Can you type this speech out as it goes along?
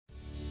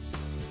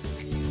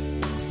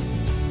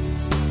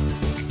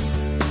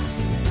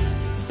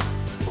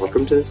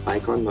Welcome to this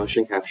Vicon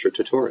motion capture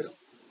tutorial.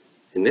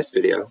 In this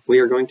video, we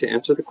are going to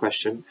answer the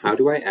question, how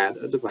do I add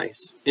a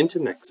device into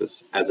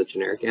Nexus as a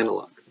generic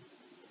analog?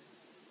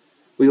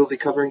 We will be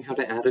covering how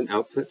to add an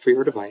output for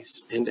your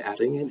device and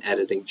adding and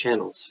editing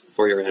channels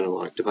for your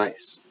analog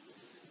device.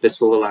 This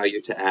will allow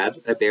you to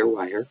add a bare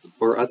wire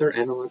or other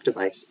analog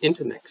device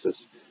into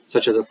Nexus,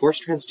 such as a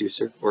force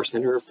transducer or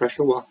center of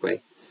pressure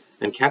walkway,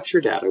 and capture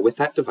data with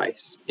that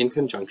device in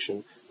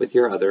conjunction with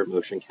your other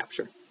motion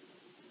capture.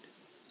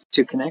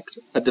 To connect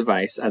a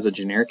device as a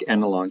generic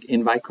analog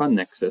in Vicon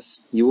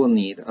Nexus, you will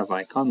need a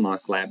Vicon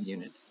lock lab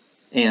unit,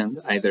 and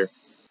either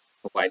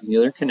a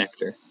Weidmuller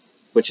connector,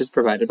 which is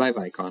provided by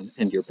Vicon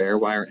and your bare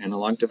wire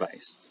analog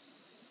device,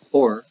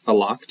 or a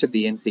lock to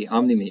BNC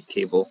OmniMate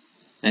cable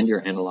and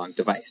your analog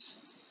device.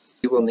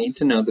 You will need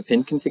to know the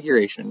pin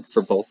configuration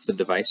for both the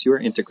device you are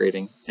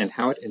integrating and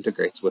how it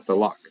integrates with the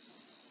lock.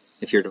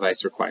 If your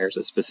device requires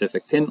a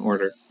specific pin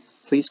order,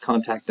 please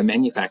contact the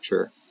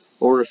manufacturer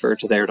or refer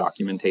to their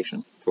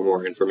documentation. For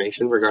more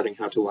information regarding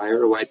how to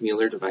wire a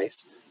Weidmuller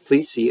device,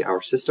 please see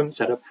our System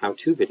Setup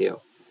How-To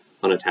video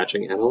on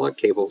attaching analog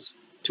cables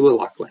to a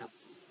lock lab.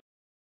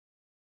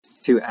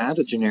 To add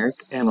a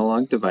generic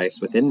analog device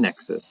within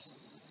Nexus,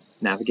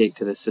 navigate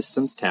to the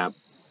Systems tab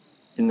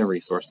in the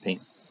Resource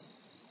pane.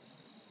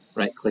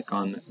 Right-click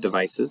on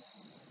Devices,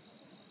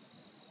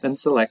 then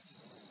select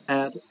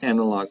Add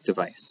Analog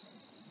Device.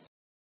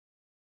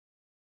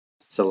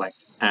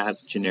 Select Add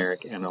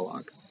Generic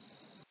Analog.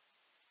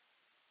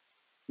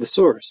 The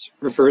source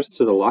refers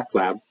to the lock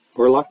lab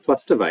or lock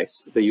plus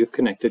device that you've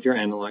connected your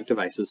analog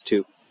devices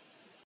to.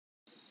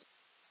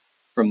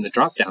 From the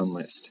drop-down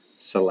list,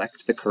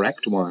 select the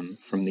correct one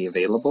from the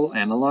available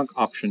analog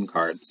option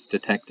cards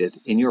detected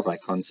in your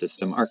Vicon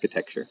system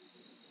architecture.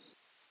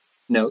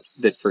 Note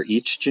that for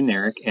each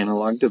generic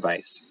analog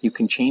device, you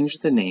can change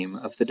the name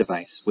of the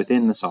device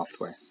within the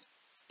software.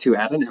 To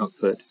add an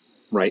output,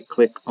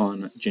 right-click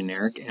on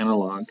Generic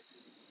Analog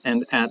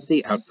and add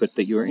the output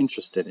that you are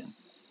interested in.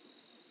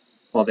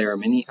 While there are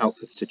many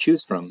outputs to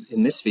choose from,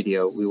 in this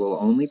video we will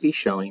only be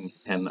showing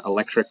an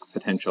electric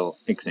potential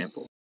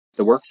example.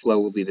 The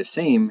workflow will be the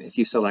same if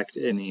you select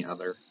any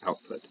other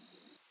output.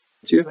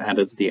 Once you have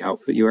added the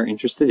output you are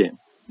interested in,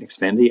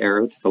 expand the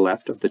arrow to the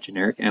left of the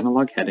generic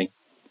analog heading,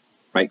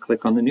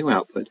 right-click on the new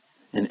output,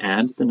 and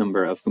add the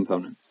number of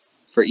components.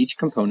 For each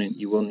component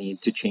you will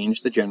need to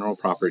change the general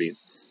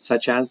properties,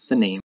 such as the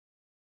name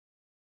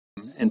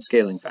and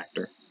scaling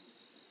factor.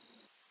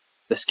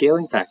 The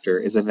scaling factor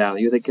is a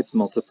value that gets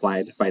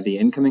multiplied by the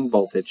incoming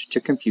voltage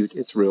to compute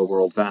its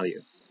real-world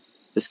value.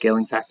 The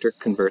scaling factor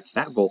converts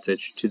that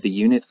voltage to the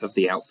unit of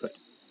the output.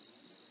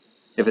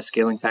 If a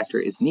scaling factor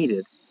is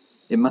needed,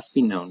 it must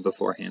be known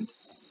beforehand.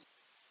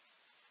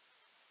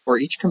 For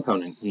each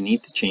component, you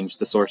need to change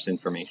the source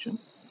information.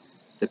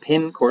 The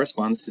pin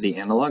corresponds to the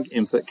analog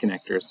input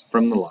connectors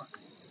from the lock.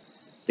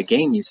 The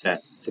gain you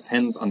set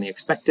depends on the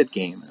expected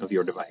gain of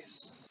your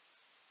device.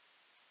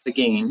 The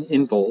gain,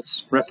 in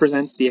volts,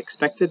 represents the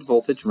expected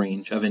voltage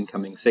range of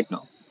incoming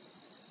signal.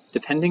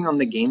 Depending on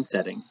the gain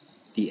setting,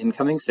 the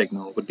incoming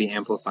signal would be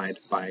amplified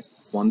by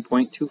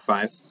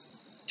 1.25,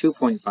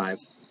 2.5,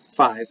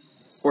 5,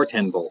 or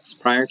 10 volts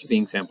prior to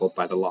being sampled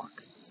by the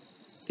lock.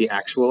 The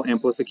actual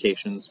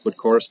amplifications would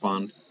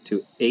correspond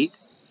to 8,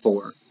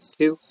 4,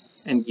 2,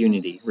 and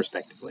unity,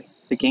 respectively.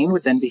 The gain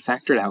would then be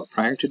factored out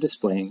prior to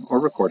displaying or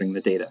recording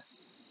the data.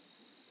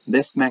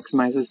 This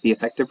maximizes the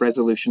effective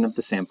resolution of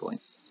the sampling.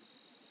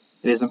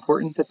 It is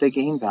important that the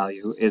gain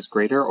value is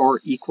greater or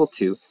equal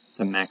to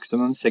the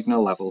maximum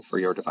signal level for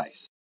your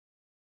device.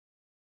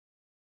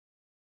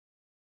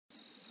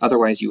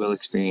 Otherwise, you will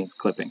experience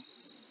clipping.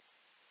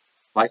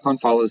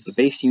 Vicon follows the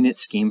base unit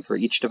scheme for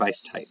each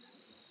device type.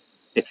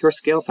 If your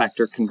scale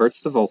factor converts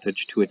the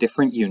voltage to a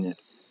different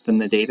unit, then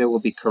the data will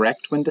be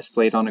correct when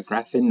displayed on a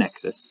graph in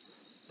Nexus,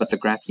 but the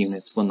graph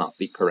units will not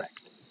be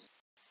correct.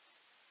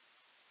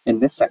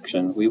 In this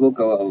section, we will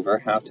go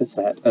over how to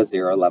set a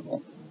zero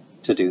level.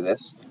 To do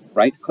this,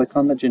 right-click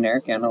on the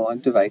generic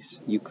analog device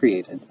you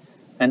created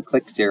and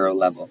click Zero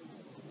Level.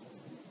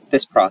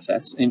 This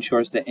process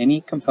ensures that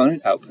any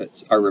component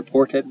outputs are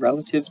reported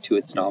relative to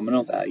its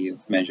nominal value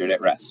measured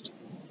at rest.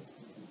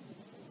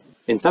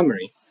 In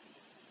summary,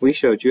 we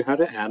showed you how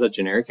to add a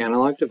generic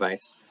analog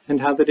device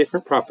and how the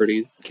different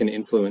properties can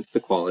influence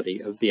the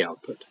quality of the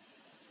output.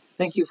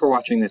 Thank you for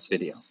watching this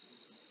video.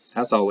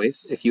 As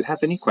always, if you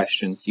have any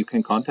questions, you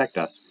can contact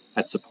us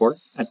at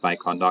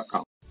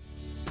support@vicon.com.